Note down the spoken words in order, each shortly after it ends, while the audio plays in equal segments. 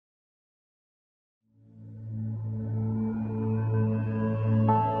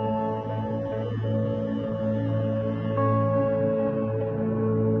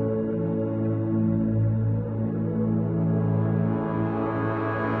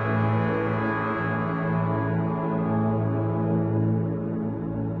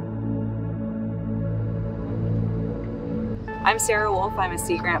I'm Sarah Wolf. I'm a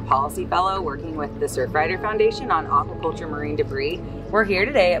Sea Grant Policy Fellow working with the Surfrider Foundation on aquaculture marine debris. We're here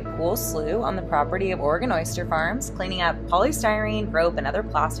today at Pool Slough on the property of Oregon Oyster Farms, cleaning up polystyrene, rope, and other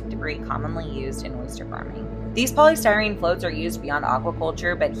plastic debris commonly used in oyster farming. These polystyrene floats are used beyond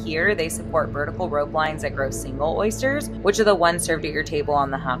aquaculture, but here they support vertical rope lines that grow single oysters, which are the ones served at your table on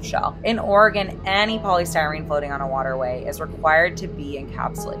the half shell. In Oregon, any polystyrene floating on a waterway is required to be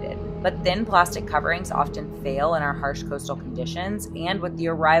encapsulated, but thin plastic coverings often fail in our harsh coastal conditions, and with the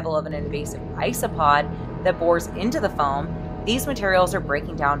arrival of an invasive isopod that bores into the foam, these materials are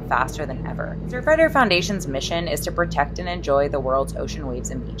breaking down faster than ever. Surfrider Foundation's mission is to protect and enjoy the world's ocean waves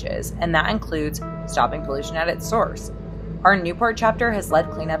and beaches, and that includes stopping pollution at its source. Our Newport chapter has led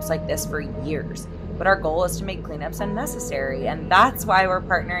cleanups like this for years, but our goal is to make cleanups unnecessary, and that's why we're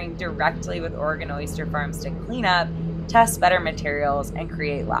partnering directly with Oregon Oyster Farms to clean up, test better materials, and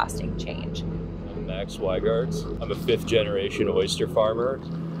create lasting change. I'm Max Wiegardt. I'm a fifth-generation oyster farmer.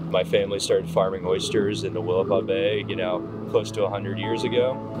 My family started farming oysters in the Yaquina Bay, close to 100 years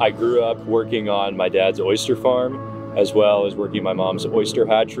ago. I grew up working on my dad's oyster farm, as well as working my mom's oyster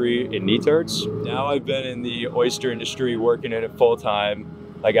hatchery in Neatarts. Now I've been in the oyster industry, working in it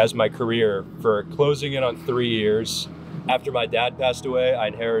full-time, as my career, for closing in on 3 years. After my dad passed away, I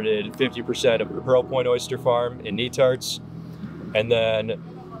inherited 50% of the Pearl Point Oyster Farm in Neatarts, and then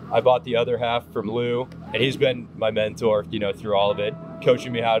I bought the other half from Lou, and he's been my mentor, through all of it,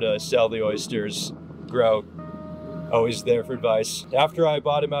 coaching me how to sell the oysters, grow, always there for advice. After I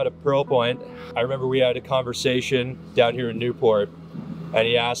bought him out of Pearl Point, I remember we had a conversation down here in Newport, and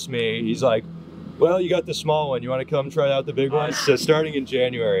he asked me, he's like, well, you got the small one, you want to come try out the big one? So starting in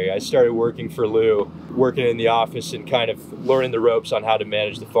January, I started working for Lou, working in the office and kind of learning the ropes on how to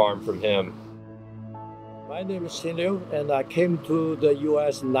manage the farm from him. My name is Sinil, and I came to the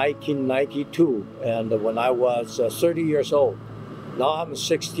U.S. in 1992, and when I was 30 years old. Now I'm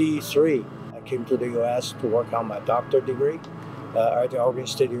 63. I came to the U.S. to work on my doctorate degree at the Oregon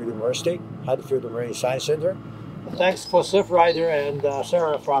State University, Hatfield Marine Science Center. Thanks for Surfrider and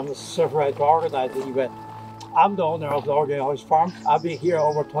Sarah from Surfrider to organize the event. I'm the owner of the Oregon Oyster Farm. I've been here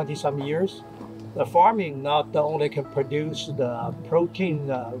over 20-some years. The farming not only can produce the protein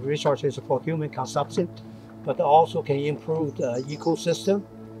resources for human consumption, but also can improve the ecosystem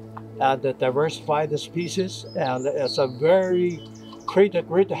and diversify the species. And it's a very great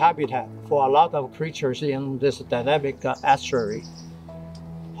habitat for a lot of creatures in this dynamic estuary.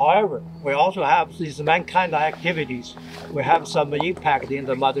 However, we also have these mankind activities. We have some impact in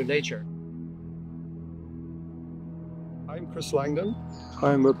the Mother Nature. I'm Chris Langdon.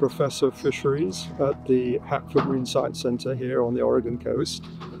 I'm a professor of fisheries at the Hatfield Marine Science Center here on the Oregon coast.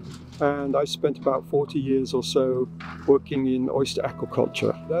 And I spent about 40 years or so working in oyster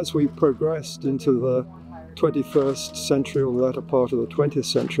aquaculture. As we progressed into the 21st century or the latter part of the 20th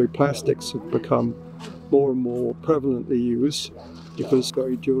century, plastics have become more and more prevalently used because they're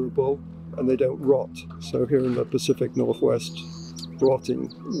very durable and they don't rot. So here in the Pacific Northwest,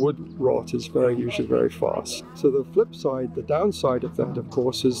 wood rot is usually very fast. So the flip side, the downside of that, of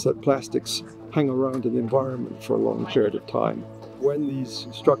course, is that plastics hang around in the environment for a long period of time. When these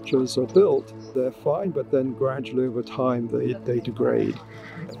structures are built, they're fine, but then gradually over time they degrade.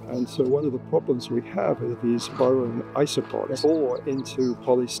 And so one of the problems we have is these burrowing isopods bore into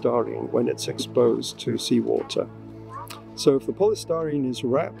polystyrene when it's exposed to seawater. So if the polystyrene is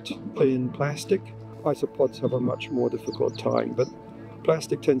wrapped in plastic, isopods have a much more difficult time. But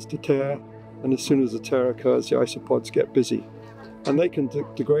plastic tends to tear, and as soon as the tear occurs, the isopods get busy. And they can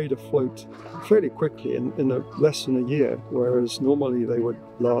degrade a float fairly quickly in less than a year, whereas normally they would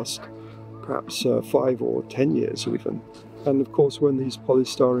last perhaps 5 or 10 years even. And of course, when these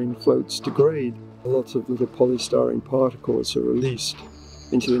polystyrene floats degrade, a lot of little polystyrene particles are released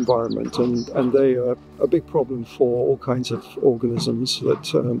into the environment, and they are a big problem for all kinds of organisms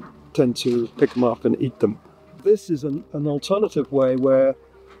that tend to pick them up and eat them. This is an alternative way where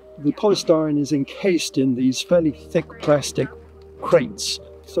the polystyrene is encased in these fairly thick plastic crates.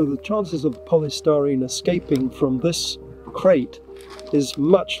 So the chances of polystyrene escaping from this crate is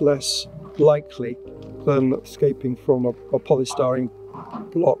much less likely than escaping from a polystyrene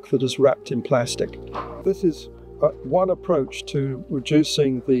block that is wrapped in plastic. This is one approach to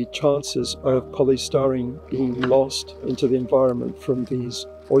reducing the chances of polystyrene being lost into the environment from these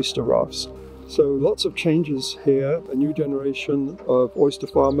oyster rafts. So lots of changes here. A new generation of oyster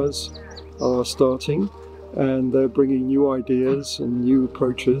farmers are starting, and they're bringing new ideas and new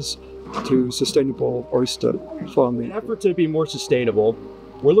approaches to sustainable oyster farming. In an effort to be more sustainable,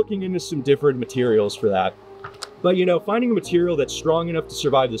 we're looking into some different materials for that. But finding a material that's strong enough to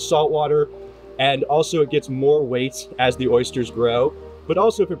survive the salt water and also it gets more weight as the oysters grow, but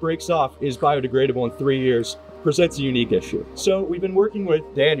also if it breaks off, is biodegradable in 3 years, presents a unique issue. So we've been working with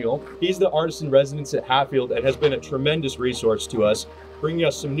Daniel. He's the artist in residence at Hatfield and has been a tremendous resource to us, bringing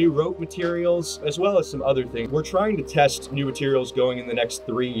us some new rope materials as well as some other things. We're trying to test new materials going in the next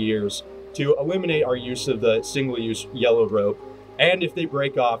 3 years to eliminate our use of the single-use yellow rope. And if they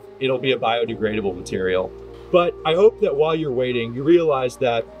break off, it'll be a biodegradable material. But I hope that while you're waiting, you realize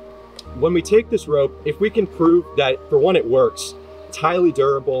that when we take this rope, if we can prove that, for one, it works, it's highly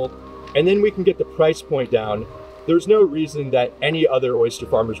durable, and then we can get the price point down, there's no reason that any other oyster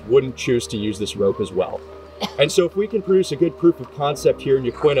farmers wouldn't choose to use this rope as well. And so if we can produce a good proof of concept here in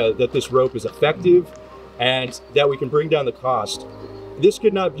Yaquina that this rope is effective and that we can bring down the cost, this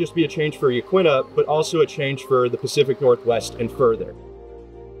could not just be a change for Yaquina, but also a change for the Pacific Northwest and further.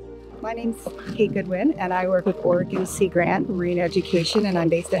 My name's Cait Goodwin, and I work with Oregon Sea Grant Marine Education, and I'm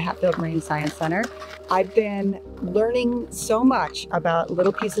based at Hatfield Marine Science Center. I've been learning so much about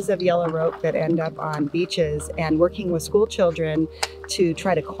little pieces of yellow rope that end up on beaches and working with school children to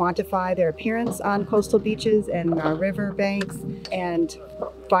try to quantify their appearance on coastal beaches and our river banks and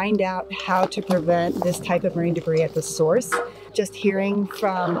find out how to prevent this type of marine debris at the source. Just hearing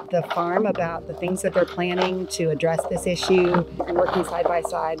from the farm about the things that they're planning to address this issue and working side by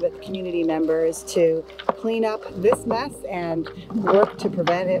side with community members to clean up this mess and work to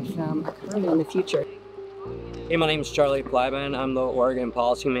prevent it from occurring in the future. Hey, my name is Charlie Plybon. I'm the Oregon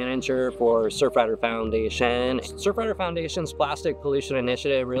Policy Manager for Surfrider Foundation. Surfrider Foundation's plastic pollution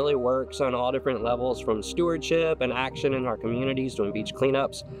initiative really works on all different levels, from stewardship and action in our communities, doing beach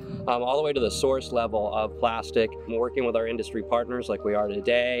cleanups, all the way to the source level of plastic. We're working with our industry partners like we are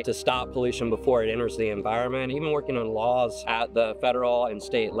today to stop pollution before it enters the environment, even working on laws at the federal and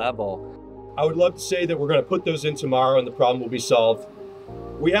state level. I would love to say that we're going to put those in tomorrow and the problem will be solved.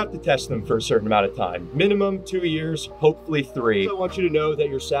 We have to test them for a certain amount of time. Minimum 2 years, hopefully 3. I want you to know that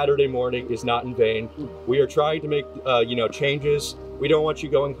your Saturday morning is not in vain. We are trying to make changes. We don't want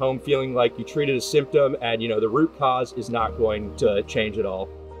you going home feeling like you treated a symptom and the root cause is not going to change at all.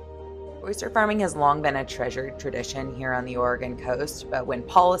 Oyster farming has long been a treasured tradition here on the Oregon coast, but when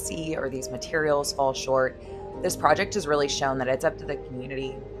policy or these materials fall short, this project has really shown that it's up to the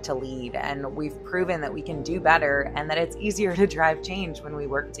community to lead, and we've proven that we can do better and that it's easier to drive change when we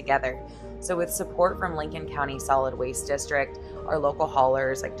work together. So with support from Lincoln County Solid Waste District, our local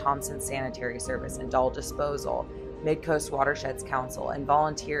haulers like Thompson Sanitary Service and Dahl Disposal, MidCoast Watersheds Council, and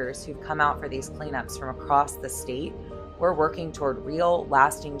volunteers who've come out for these cleanups from across the state, we're working toward real,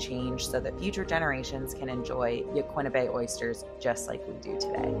 lasting change so that future generations can enjoy Yaquina Bay oysters just like we do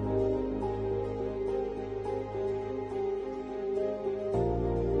today.